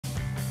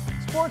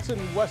Sports in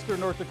western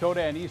North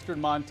Dakota and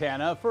eastern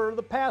Montana for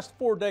the past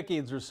 4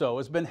 decades or so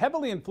has been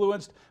heavily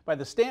influenced by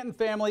the Stanton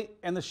family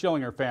and the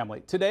Schillinger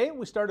family. Today,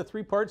 we start a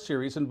 3-part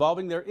series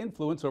involving their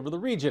influence over the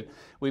region.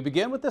 We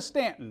begin with the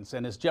Stantons,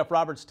 and as Jeff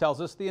Roberts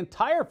tells us, the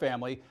entire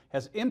family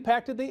has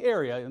impacted the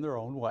area in their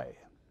own way.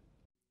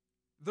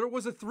 There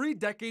was a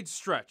 3-decade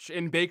stretch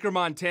in Baker,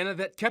 Montana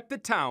that kept the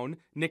town,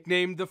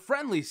 nicknamed the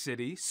Friendly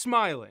City,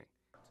 smiling.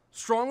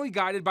 Strongly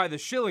guided by the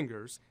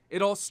Schillingers,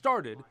 it all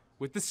started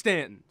with the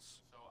Stantons.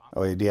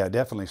 Oh yeah, it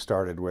definitely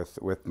started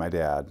with my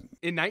dad.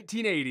 In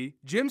 1980,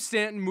 Jim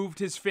Stanton moved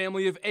his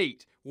family of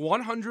 8,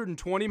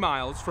 120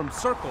 miles from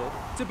Circle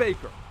to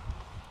Baker.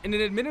 In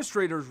an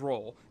administrator's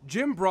role,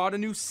 Jim brought a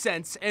new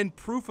sense and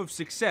proof of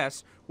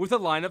success with a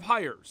line of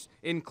hires,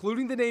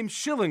 including the name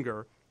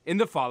Schillinger in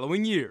the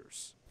following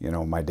years. You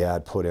know, my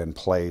dad put in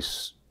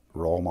place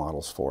role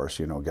models for us,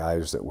 you know,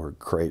 guys that were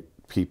great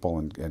people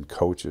and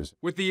coaches.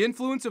 With the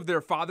influence of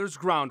their father's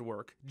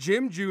groundwork,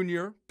 Jim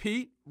Jr.,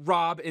 Pete,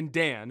 Rob, and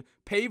Dan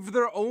paved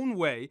their own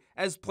way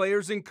as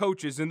players and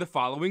coaches in the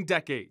following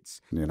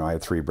decades. You know, I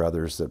had 3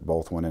 brothers that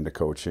both went into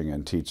coaching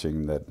and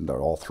teaching, that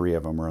all 3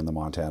 of them are in the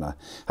Montana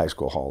High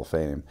School Hall of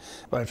Fame.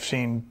 I've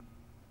seen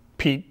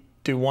Pete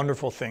do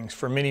wonderful things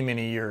for many,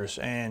 many years,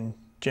 and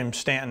Jim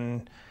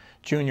Stanton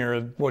Jr.,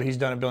 what he's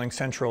done at Billings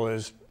Central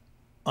is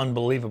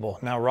unbelievable.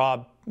 Now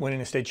Rob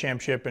winning a state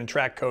championship and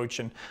track coach,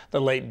 and the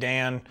late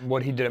Dan,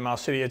 what he did at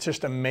Mouse City, it's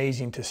just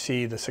amazing to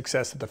see the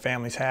success that the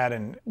family's had,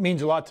 and it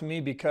means a lot to me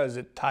because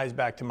it ties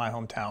back to my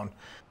hometown.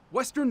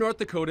 Western North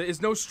Dakota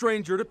is no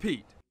stranger to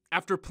Pete.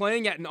 After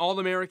playing at an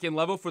All-American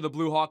level for the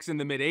Blue Hawks in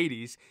the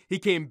mid-'80s, he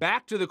came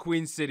back to the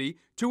Queen City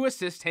to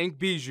assist Hank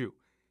Bijou.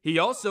 He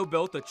also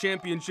built a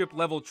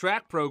championship-level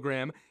track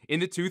program in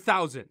the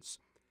 2000s.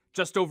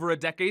 Just over a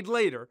decade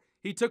later,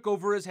 he took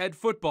over as head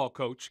football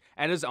coach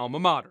at his alma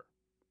mater.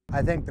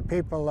 I think the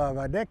people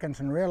of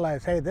Dickinson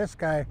realize, hey, this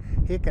guy,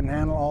 he can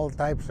handle all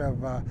types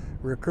of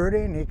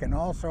recruiting. He can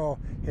also,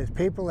 his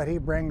people that he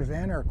brings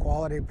in are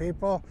quality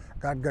people,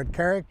 got good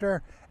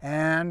character,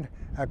 and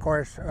of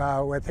course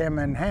with him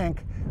and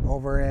Hank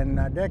over in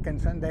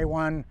Dickinson, they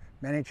won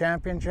many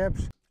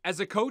championships. As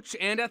a coach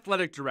and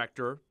athletic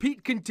director,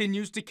 Pete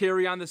continues to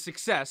carry on the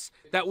success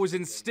that was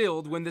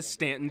instilled when the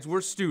Stantons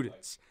were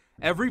students.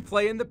 Every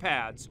play in the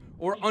pads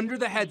or under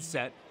the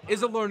headset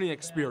is a learning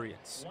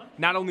experience,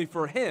 not only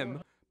for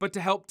him, but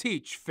to help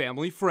teach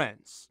family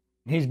friends.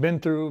 He's been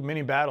through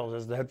many battles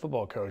as the head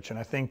football coach, and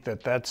I think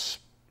that that's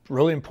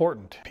really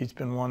important. Pete's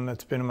been one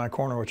that's been in my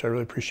corner, which I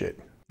really appreciate.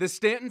 The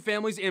Stanton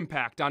family's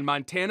impact on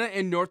Montana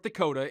and North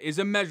Dakota is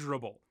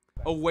immeasurable,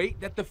 a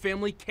weight that the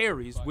family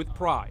carries with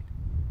pride.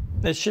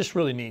 It's just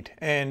really neat,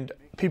 and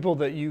people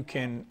that you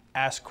can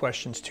ask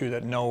questions to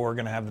that know we're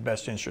going to have the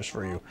best interest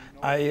for you.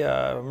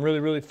 I'm really,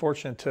 really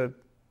fortunate to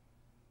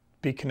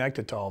be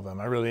connected to all of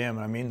them. I really am,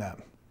 and I mean that.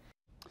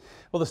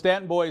 Well, the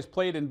Stanton boys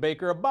played in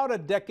Baker about a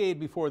decade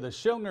before the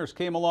Schillingers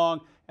came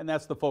along, and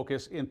that's the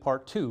focus in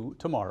part 2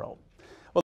 tomorrow.